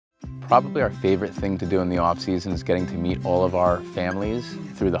Probably our favorite thing to do in the off-season is getting to meet all of our families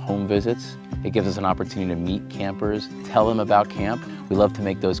through the home visits. It gives us an opportunity to meet campers, tell them about camp. We love to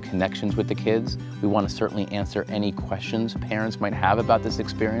make those connections with the kids. We want to certainly answer any questions parents might have about this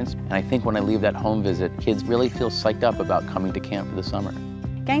experience. And I think when I leave that home visit, kids really feel psyched up about coming to camp for the summer.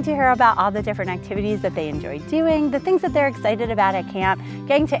 Getting to hear about all the different activities that they enjoy doing, the things that they're excited about at camp,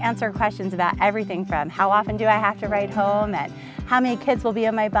 getting to answer questions about everything from how often do I have to ride home and how many kids will be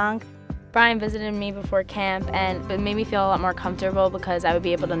in my bunk. Brian visited me before camp and it made me feel a lot more comfortable because I would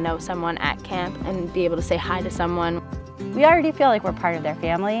be able to know someone at camp and be able to say hi to someone. We already feel like we're part of their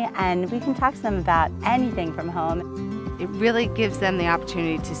family and we can talk to them about anything from home. It really gives them the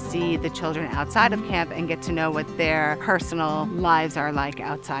opportunity to see the children outside of camp and get to know what their personal lives are like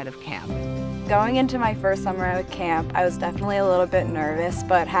outside of camp. Going into my first summer at camp, I was definitely a little bit nervous,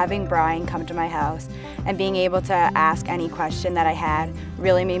 but having Brian come to my house and being able to ask any question that I had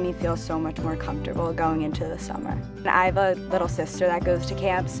really made me feel so much more comfortable going into the summer. And I have a little sister that goes to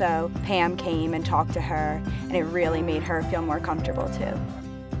camp, so Pam came and talked to her, and it really made her feel more comfortable too.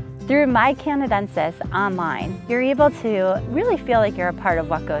 Through My Canadensis online, you're able to really feel like you're a part of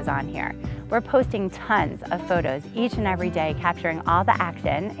what goes on here. We're posting tons of photos each and every day capturing all the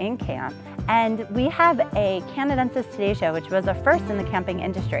action in camp. And we have a Canadensis Today Show, which was a first in the camping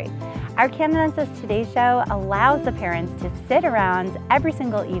industry. Our Canadensis Today Show allows the parents to sit around every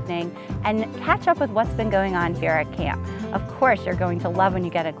single evening and catch up with what's been going on here at camp. Of course, you're going to love when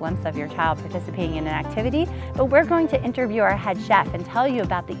you get a glimpse of your child participating in an activity, but we're going to interview our head chef and tell you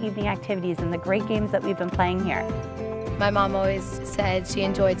about the evening activities and the great games that we've been playing here. My mom always said she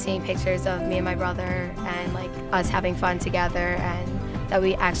enjoyed seeing pictures of me and my brother and like us having fun together and that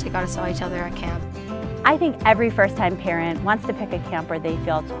we actually got to saw each other at camp. I think every first-time parent wants to pick a camp where they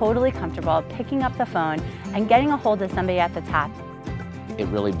feel totally comfortable picking up the phone and getting a hold of somebody at the top. It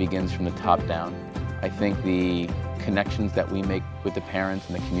really begins from the top down. I think the connections that we make with the parents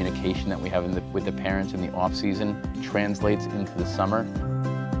and the communication that we have with the parents in the off-season translates into the summer.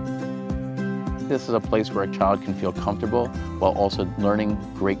 This is a place where a child can feel comfortable while also learning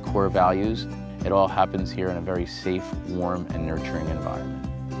great core values. It all happens here in a very safe, warm, and nurturing environment.